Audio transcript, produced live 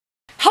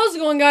How's it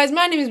going, guys?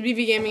 My name is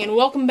BB Gaming and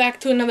welcome back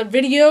to another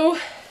video.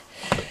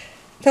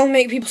 Don't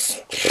make people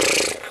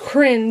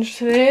cringe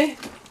today.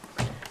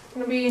 I'm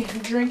gonna be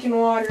drinking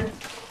water.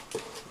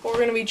 Or we're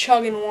gonna be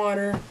chugging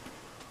water.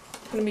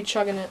 I'm gonna be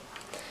chugging it.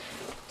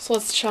 So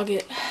let's chug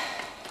it.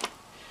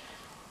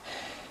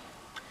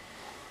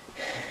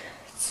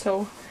 It's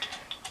so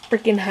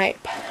freaking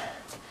hype.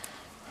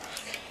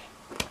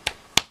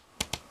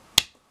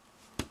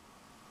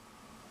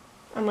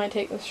 I might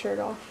take this shirt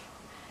off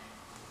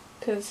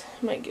because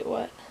it might get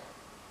wet.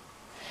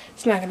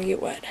 It's not gonna get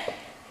wet.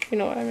 You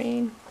know what I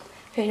mean.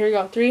 Okay, here we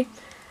go. 3,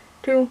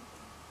 2,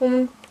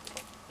 1.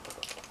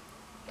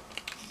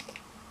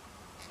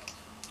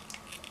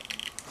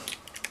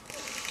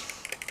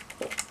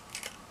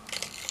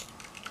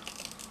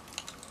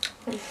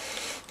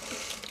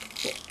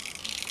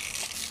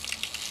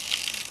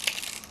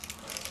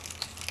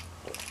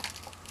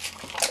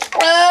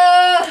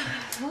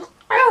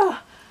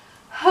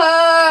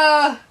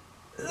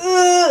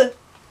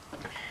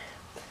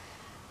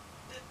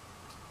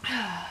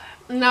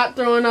 I'm not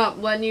throwing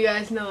up, letting you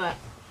guys know that.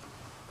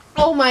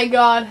 Oh my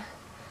god.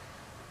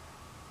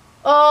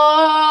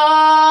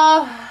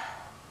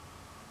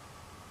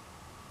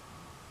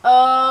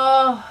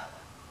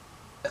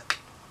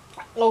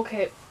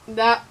 Okay,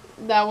 that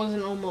was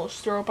an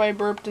almost throw up. I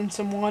burped and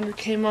some water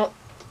came up.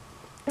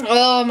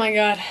 Oh my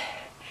god.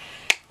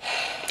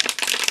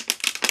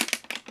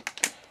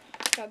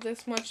 Got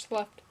this much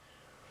left.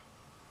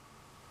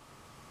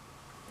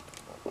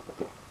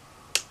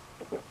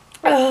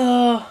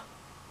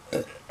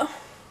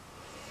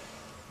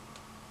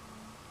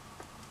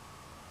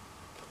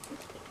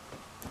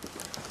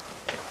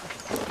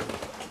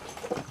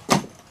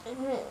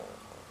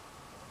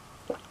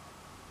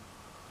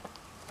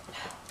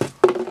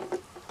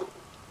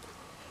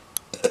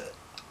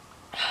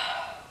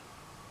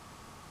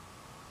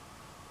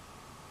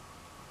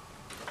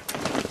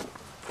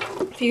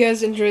 If you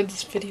guys enjoyed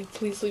this video,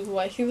 please leave a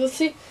like. Let's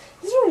see,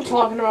 this is what I'm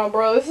talking about,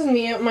 bro. This is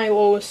me at my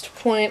lowest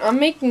point. I'm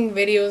making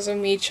videos of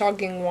me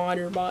chugging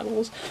water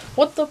bottles.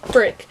 What the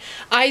frick?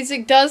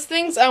 Isaac does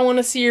things. I want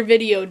to see your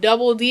video.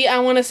 Double D, I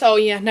want to. Oh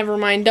yeah, never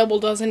mind. Double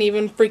doesn't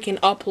even freaking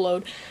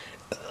upload.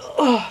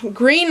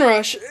 Green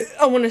Rush,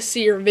 I want to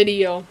see your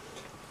video.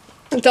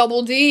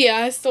 Double D, yeah,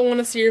 I still want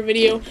to see your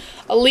video.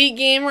 Elite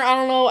Gamer, I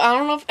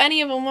don't know if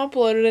any of them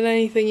uploaded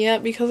anything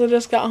yet because I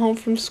just got home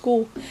from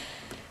school.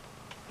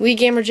 Elite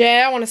Gamer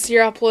J, I want to see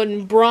your upload.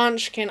 And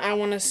Bronchkin, I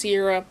want to see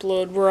your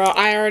upload. Bro,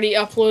 I already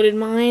uploaded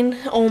mine.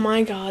 Oh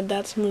my god,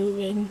 that's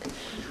moving.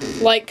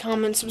 Like,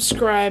 comment,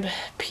 subscribe.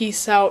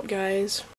 Peace out, guys.